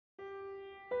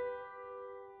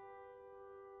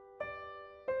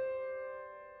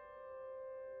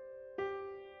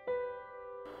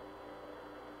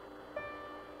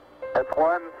It's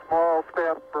one small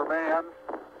step for man,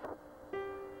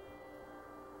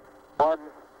 one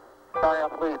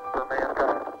giant leap for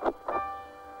mankind.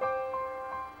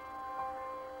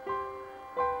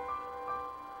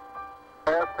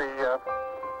 As the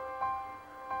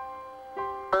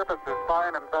surface is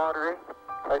fine and powdery,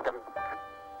 I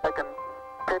can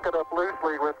pick it up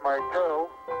loosely with my toe.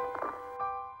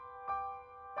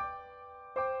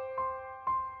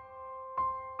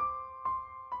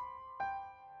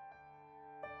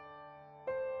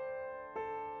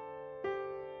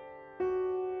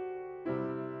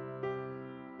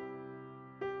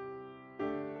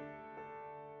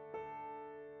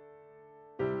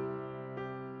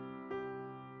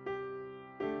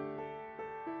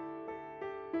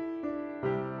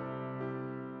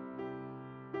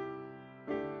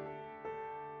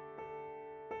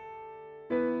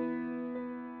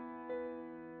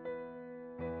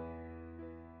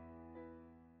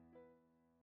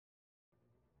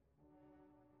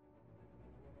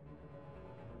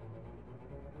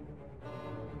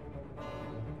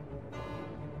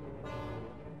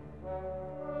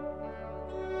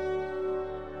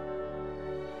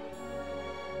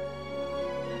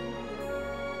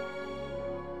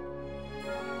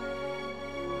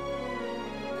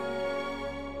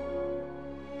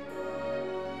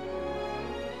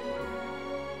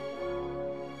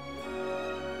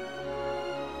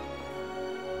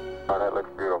 Oh, that looks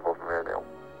beautiful from here, Neil.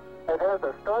 It has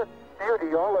a stark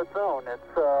beauty all its own.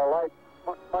 It's like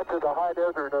much of the high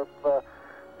desert of the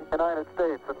United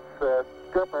States. It's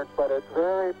different, but it's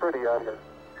very pretty out here.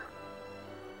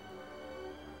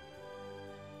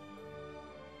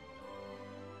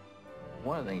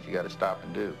 One of the things you got to stop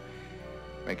and do,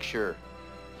 make sure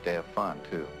to have fun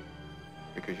too,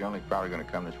 because you're only probably going to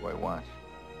come this way once.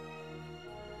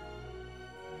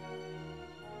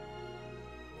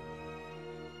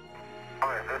 Oh,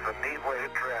 is this a neat way to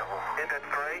travel? Isn't it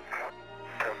great?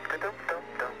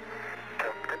 Dum-da-dum-dum-dum.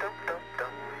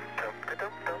 Dum-da-dum-dum-dum.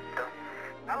 Dum-da-dum-dum-dum.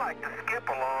 I like to skip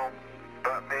along,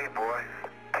 but me, boy,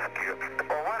 skip.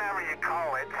 Or whatever you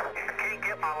call it. I can't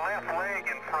get my left leg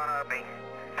in front of me.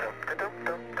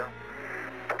 Dum-da-dum-dum-dum.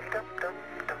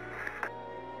 Dum-da-dum-dum-dum.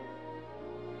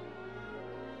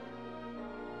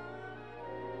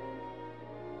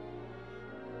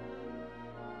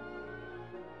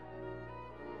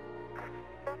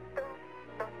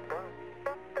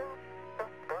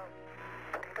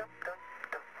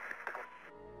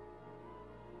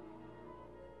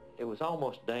 It was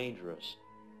almost dangerous.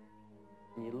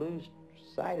 And you lose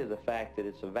sight of the fact that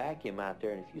it's a vacuum out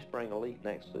there, and if you spring a leak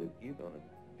next to it, you're going to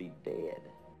be dead.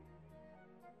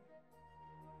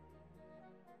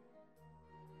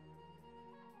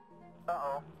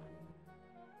 Uh-oh.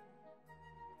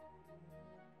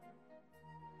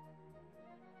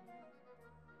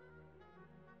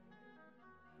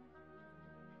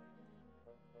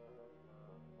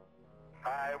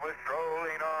 I was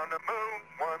strolling on the moon